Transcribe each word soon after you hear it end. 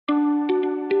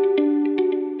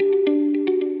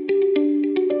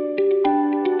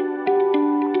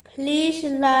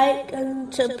like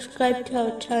and subscribe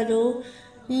to our channel.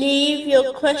 Leave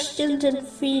your questions and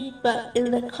feedback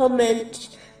in the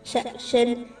comments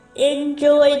section.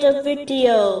 Enjoy the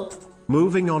video.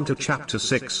 Moving on to chapter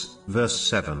 6, verse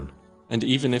 7. And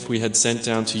even if we had sent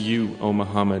down to you, O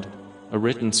Muhammad, a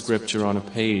written scripture on a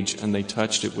page and they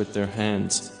touched it with their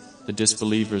hands, the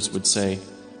disbelievers would say,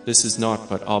 "This is not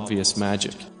but obvious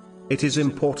magic." It is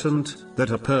important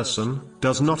that a person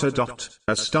does not adopt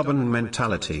a stubborn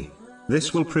mentality.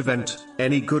 This will prevent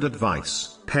any good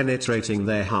advice penetrating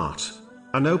their heart.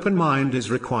 An open mind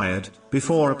is required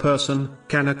before a person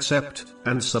can accept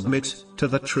and submit to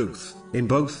the truth in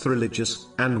both religious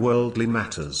and worldly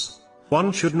matters.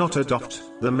 One should not adopt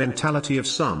the mentality of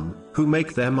some who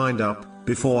make their mind up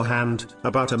beforehand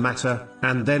about a matter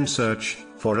and then search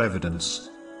for evidence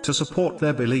to support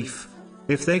their belief.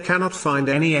 If they cannot find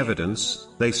any evidence,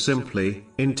 they simply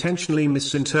intentionally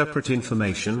misinterpret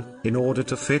information in order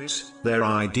to fit their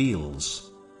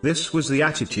ideals. This was the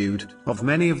attitude of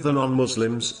many of the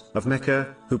non-Muslims of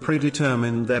Mecca, who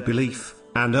predetermined their belief,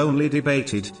 and only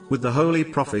debated with the Holy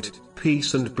Prophet,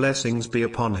 peace and blessings be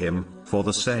upon him, for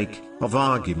the sake of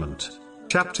argument.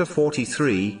 Chapter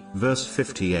 43, verse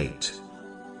 58.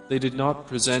 They did not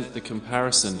present the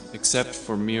comparison except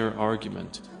for mere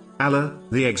argument. Allah,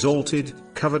 the Exalted,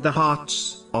 covered the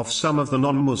hearts of some of the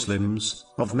non-Muslims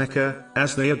of Mecca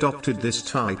as they adopted this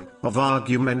type of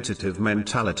argumentative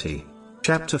mentality.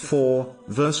 Chapter 4,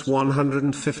 verse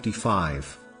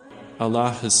 155. Allah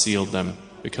has sealed them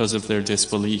because of their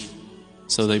disbelief,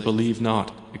 so they believe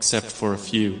not except for a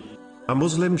few. A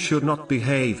Muslim should not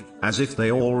behave as if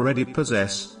they already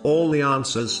possess all the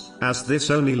answers, as this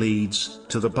only leads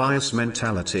to the bias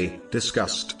mentality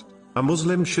discussed. A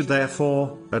Muslim should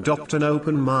therefore adopt an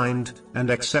open mind and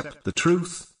accept the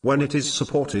truth when it is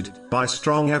supported by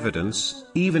strong evidence,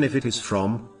 even if it is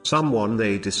from someone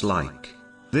they dislike.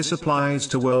 This applies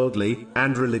to worldly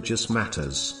and religious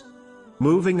matters.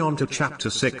 Moving on to chapter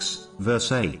 6,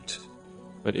 verse 8.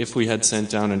 But if we had sent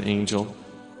down an angel,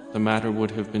 the matter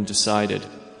would have been decided,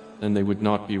 then they would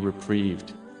not be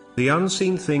reprieved. The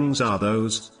unseen things are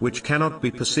those which cannot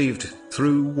be perceived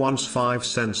through one's five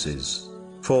senses.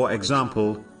 For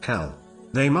example, hell.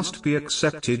 They must be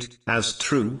accepted as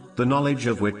true, the knowledge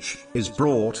of which is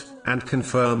brought and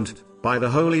confirmed by the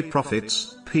holy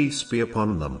prophets, peace be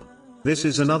upon them. This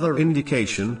is another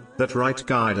indication that right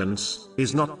guidance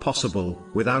is not possible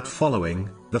without following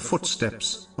the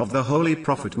footsteps of the Holy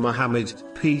Prophet Muhammad,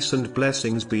 peace and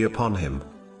blessings be upon him.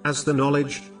 As the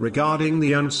knowledge regarding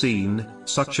the unseen,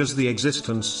 such as the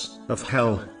existence of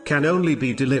hell, can only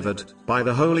be delivered by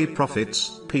the Holy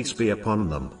Prophets, peace be upon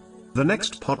them. The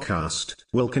next podcast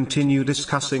will continue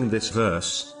discussing this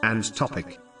verse and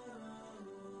topic.